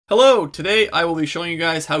Hello, today I will be showing you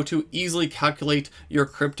guys how to easily calculate your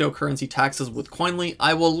cryptocurrency taxes with Koinly.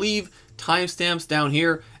 I will leave timestamps down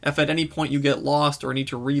here. If at any point you get lost or need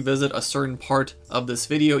to revisit a certain part of this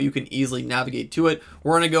video, you can easily navigate to it.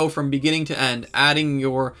 We're going to go from beginning to end, adding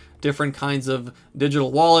your different kinds of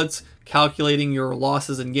digital wallets, calculating your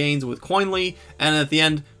losses and gains with Koinly, and at the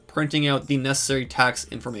end, printing out the necessary tax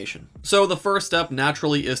information. So the first step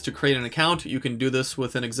naturally is to create an account. You can do this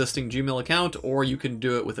with an existing Gmail account, or you can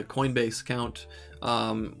do it with a Coinbase account,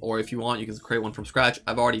 or if you want, you can create one from scratch.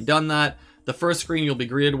 I've already done that. The first screen you'll be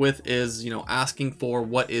greeted with is, asking for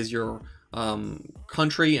what is your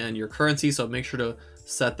country and your currency, so make sure to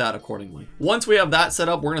set that accordingly. Once we have that set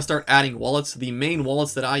up, we're going to start adding wallets. The main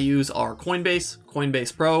wallets that I use are Coinbase,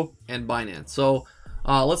 Coinbase Pro, and Binance. So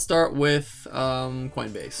let's start with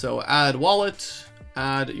Coinbase. So add wallet,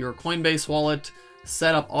 add your Coinbase wallet,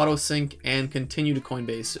 set up auto sync, and continue to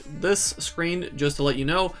Coinbase. This screen, just to let you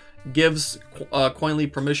know, gives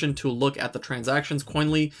Koinly permission to look at the transactions.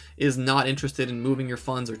 Koinly is not interested in moving your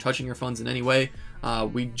funds or touching your funds in any way.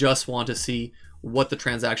 We just want to see what the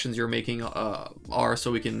transactions you're making are,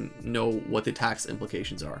 so we can know what the tax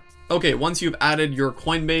implications are. Okay, once you've added your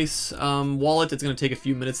Coinbase wallet, it's going to take a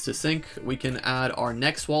few minutes to sync. We can add our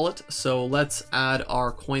next wallet. So let's add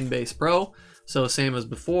our Coinbase Pro. So same as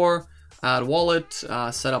before, add wallet,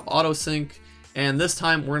 set up auto sync, and this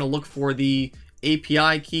time we're going to look for the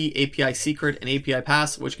API key, API secret, and API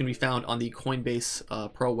pass, which can be found on the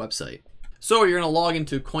Coinbase Pro website. So you're going to log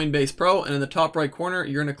into Coinbase Pro, and in the top right corner,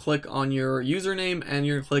 you're going to click on your username and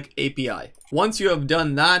you're going to click API. Once you have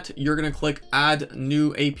done that, you're going to click add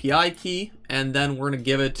new API key, and then we're going to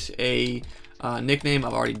give it a nickname.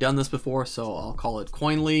 I've already done this before, so I'll call it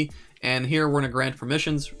Koinly. And here we're going to grant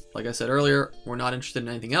permissions. Like I said earlier, we're not interested in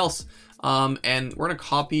anything else. And we're going to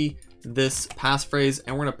copy this passphrase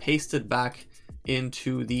and we're going to paste it back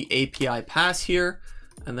into the API pass here.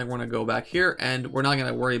 And then we're going to go back here, and we're not going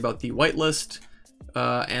to worry about the whitelist,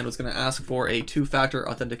 and it's going to ask for a two-factor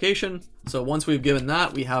authentication. So once we've given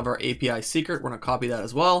that, we have our API secret. We're going to copy that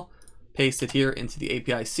as well, paste it here into the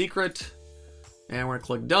API secret, and we're going to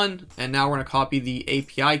click done. And now we're going to copy the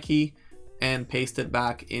API key and paste it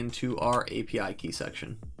back into our API key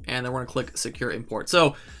section. And then we're going to click secure import.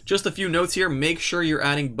 So just a few notes here. Make sure you're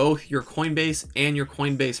adding both your Coinbase and your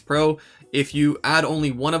Coinbase Pro. If you add only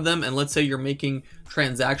one of them, and let's say you're making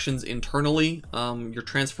transactions internally, you're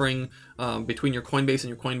transferring between your Coinbase and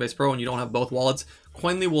your Coinbase Pro, and you don't have both wallets,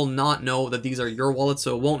 Koinly will not know that these are your wallets,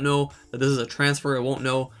 so it won't know that this is a transfer. It won't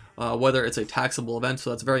know whether it's a taxable event, so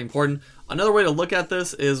that's very important. Another way to look at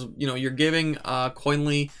this is, you're giving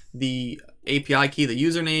Koinly the API key, the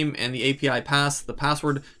username, and the API pass, the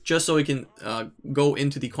password, just so we can go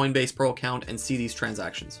into the Coinbase Pro account and see these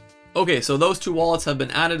transactions. Okay, so those two wallets have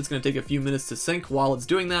been added. It's going to take a few minutes to sync. While it's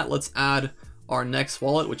doing that, let's add our next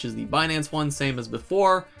wallet, which is the Binance one, same as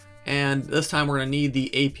before. And this time we're going to need the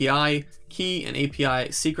API key and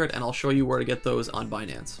API secret, and I'll show you where to get those on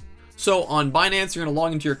Binance. So on Binance, you're going to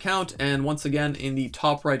log into your account, and once again, in the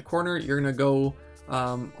top right corner, you're going to go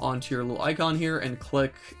onto your little icon here and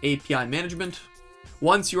click API management.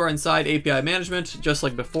 Once you are inside API management, just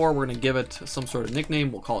like before, we're going to give it some sort of nickname.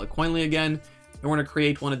 We'll call it Koinly again. And we're going to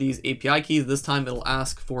create one of these API keys. This time it'll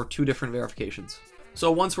ask for 2 different verifications.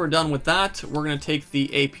 So once we're done with that, we're going to take the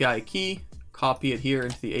API key, copy it here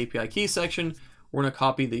into the API key section. We're going to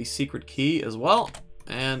copy the secret key as well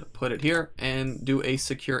and put it here and do a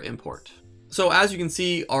secure import. So as you can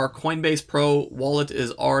see, our Coinbase Pro wallet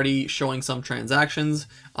is already showing some transactions.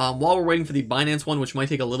 While we're waiting for the Binance one, which might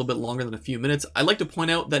take a little bit longer than a few minutes, I'd like to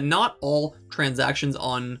point out that not all transactions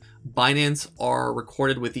on Binance are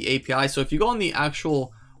recorded with the API. So if you go on the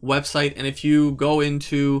actual website and if you go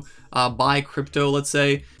into buy crypto, let's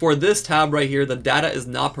say, for this tab right here, the data is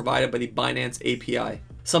not provided by the Binance API.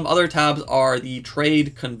 Some other tabs are the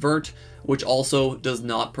trade, convert, which also does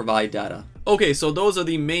not provide data. Okay, so those are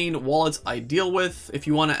the main wallets I deal with. If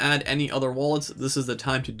you want to add any other wallets, this is the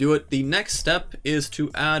time to do it. The next step is to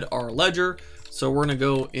add our ledger. So we're going to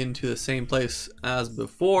go into the same place as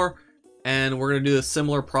before, and we're going to do a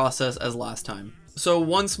similar process as last time. So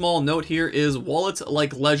one small note here is wallets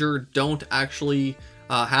like Ledger don't actually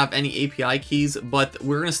have any API keys, but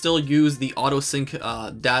we're going to still use the auto sync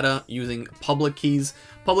data using public keys.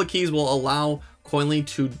 Public keys will allow Koinly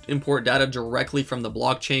to import data directly from the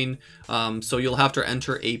blockchain, so you'll have to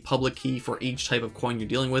enter a public key for each type of coin you're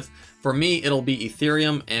dealing with. For me, it'll be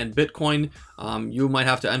Ethereum and Bitcoin. You might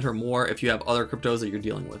have to enter more if you have other cryptos that you're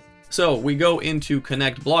dealing with. So we go into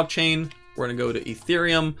Connect Blockchain. We're going to go to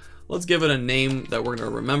Ethereum. Let's give it a name that we're going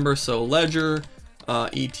to remember. So Ledger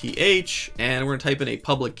ETH, and we're gonna type in a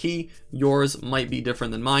public key. Yours might be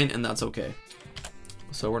different than mine, and that's okay.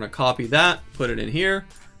 So we're gonna copy that, put it in here,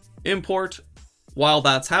 import. While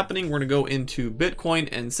that's happening, we're gonna go into Bitcoin,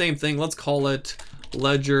 and same thing, let's call it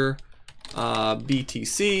ledger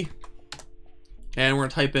BTC. And we're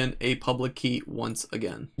gonna type in a public key once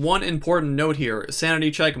again. One important note here,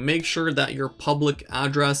 sanity check, make sure that your public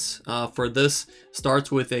address for this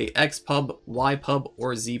starts with a XPub, YPub,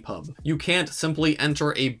 or ZPub. You can't simply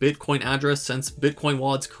enter a Bitcoin address since Bitcoin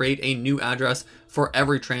wallets create a new address for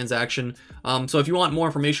every transaction. So if you want more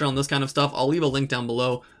information on this kind of stuff, I'll leave a link down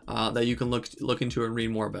below that you can look into and read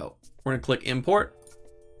more about. We're gonna click import,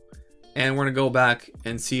 and we're gonna go back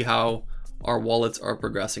and see how our wallets are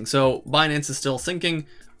progressing. So Binance is still syncing,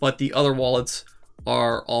 but the other wallets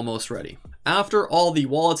are almost ready. After all the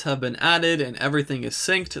wallets have been added and everything is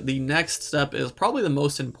synced, the next step is probably the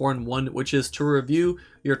most important one, which is to review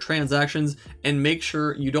your transactions and make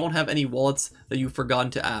sure you don't have any wallets that you've forgotten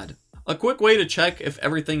to add. A quick way to check if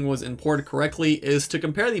everything was imported correctly is to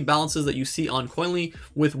compare the balances that you see on Koinly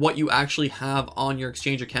with what you actually have on your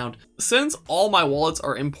exchange account. Since all my wallets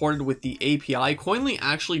are imported with the API, Koinly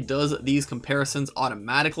actually does these comparisons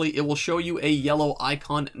automatically. It will show you a yellow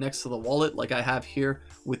icon next to the wallet like I have here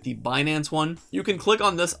with the Binance one. You can click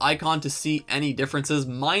on this icon to see any differences.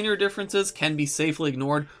 Minor differences can be safely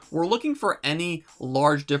ignored. We're looking for any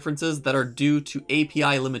large differences that are due to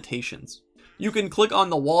API limitations. You can click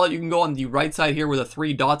on the wallet. You can go on the right side here where the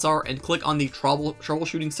 3 dots are and click on the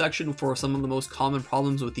troubleshooting section for some of the most common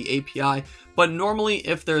problems with the API. But normally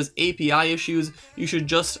if there's API issues, you should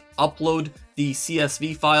just upload the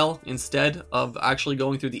CSV file instead of actually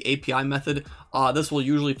going through the API method. This will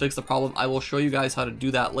usually fix the problem. I will show you guys how to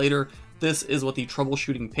do that later. This is what the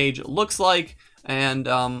troubleshooting page looks like, and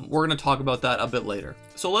we're going to talk about that a bit later.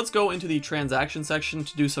 So let's go into the transaction section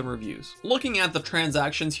to do some reviews. Looking at the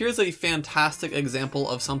transactions, here's a fantastic example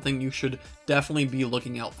of something you should definitely be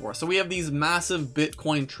looking out for. So we have these massive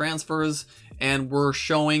Bitcoin transfers, and we're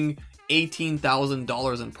showing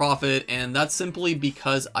 $18,000 in profit, and that's simply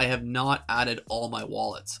because I have not added all my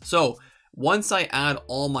wallets. So once I add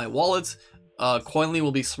all my wallets, Koinly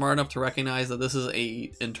will be smart enough to recognize that this is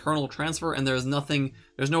a internal transfer and there's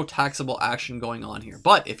no taxable action going on here.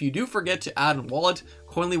 But if you do forget to add a wallet,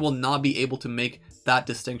 Koinly will not be able to make that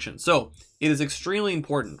distinction. So it is extremely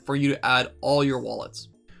important for you to add all your wallets.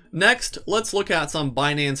 Next, let's look at some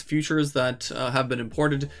Binance futures that have been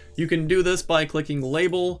imported. You can do this by clicking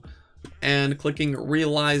label and clicking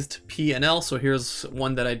realized P&L. So here's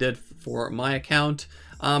one that I did for my account.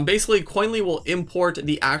 Basically, Koinly will import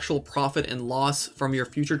the actual profit and loss from your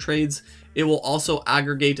future trades. It will also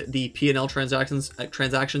aggregate the P&L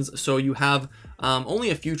transactions, so you have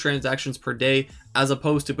only a few transactions per day, as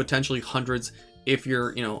opposed to potentially hundreds if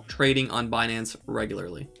you're trading on Binance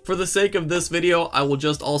regularly. For the sake of this video, I will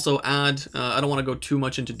just also add, I don't want to go too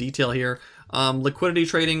much into detail here. Liquidity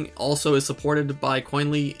trading also is supported by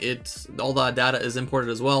Koinly. All that data is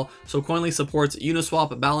imported as well. So Koinly supports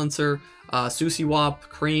Uniswap, Balancer, SushiSwap,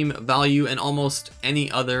 Cream, Value, and almost any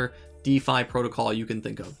other DeFi protocol you can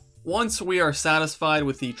think of. Once we are satisfied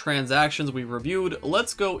with the transactions we've reviewed,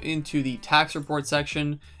 let's go into the tax report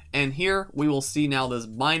section, and here we will see now this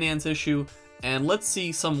Binance issue, and let's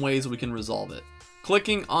see some ways we can resolve it.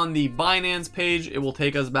 Clicking on the Binance page, it will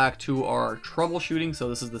take us back to our troubleshooting. So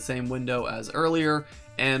this is the same window as earlier.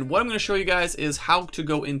 And what I'm going to show you guys is how to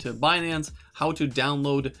go into Binance, how to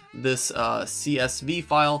download this CSV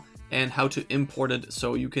file, and how to import it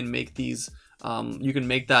so you can make these, you can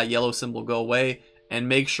make that yellow symbol go away and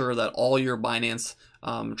make sure that all your Binance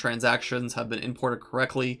transactions have been imported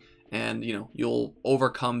correctly, and you'll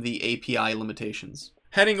overcome the API limitations.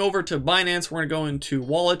 Heading over to Binance, we're going to go into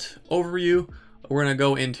Wallet Overview. We're going to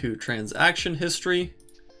go into transaction history,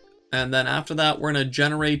 and then after that we're going to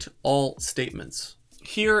generate all statements.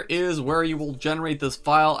 Here is where you will generate this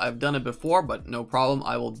file. I've done it before, but no problem,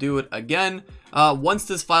 I will do it again. Once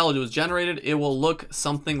this file is generated, it will look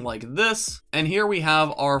something like this, and here we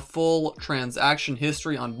have our full transaction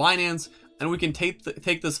history on Binance, and we can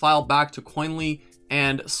take this file back to Koinly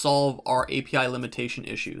and solve our API limitation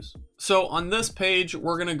issues. So on this page,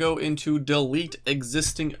 we're going to go into delete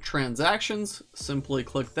existing transactions. Simply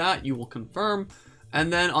click that, you will confirm.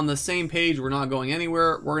 And then on the same page, we're not going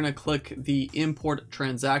anywhere. We're going to click the import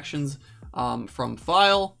transactions from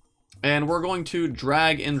file. And we're going to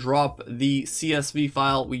drag and drop the CSV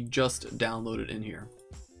file we just downloaded in here.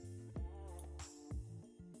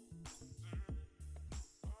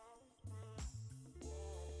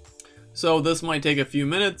 So this might take a few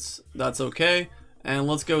minutes, that's okay. And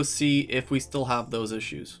let's go see if we still have those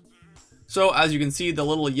issues. So as you can see, the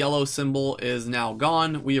little yellow symbol is now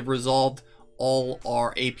gone. We have resolved all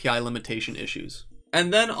our API limitation issues.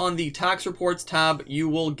 And then on the tax reports tab, you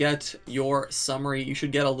will get your summary. You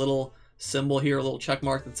should get a little symbol here, a little check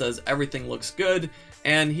mark that says everything looks good.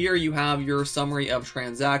 And here you have your summary of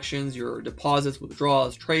transactions, your deposits,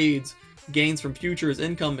 withdrawals, trades, gains from futures,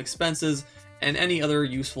 income, expenses, and any other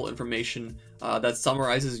useful information that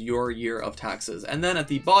summarizes your year of taxes. And then at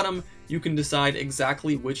the bottom, you can decide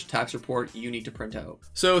exactly which tax report you need to print out.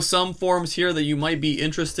 So some forms here that you might be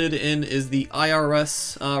interested in is the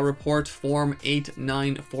IRS report form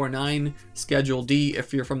 8949 Schedule D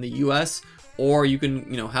if you're from the US, or you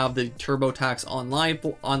can have the TurboTax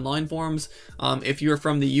online forms. If you're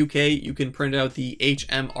from the UK, you can print out the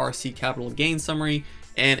HMRC capital gain summary,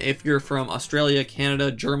 and if you're from Australia,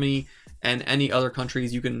 Canada, Germany, and any other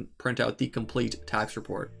countries, you can print out the complete tax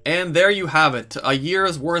report. And there you have it, a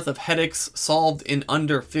year's worth of headaches solved in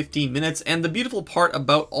under 15 minutes. And the beautiful part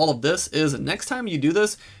about all of this is next time you do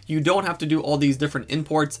this, you don't have to do all these different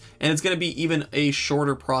imports, and it's going to be even a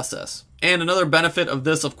shorter process. And another benefit of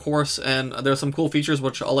this, of course, and there's some cool features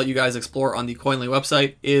which I'll let you guys explore on the Koinly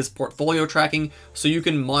website, is portfolio tracking. So you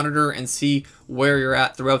can monitor and see where you're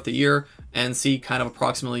at throughout the year and see kind of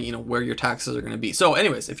approximately, where your taxes are going to be. So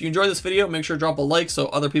anyways, if you enjoyed this video, make sure to drop a like so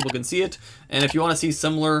other people can see it. And if you want to see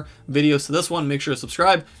similar videos to this one, make sure to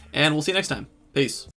subscribe, and we'll see you next time. Peace.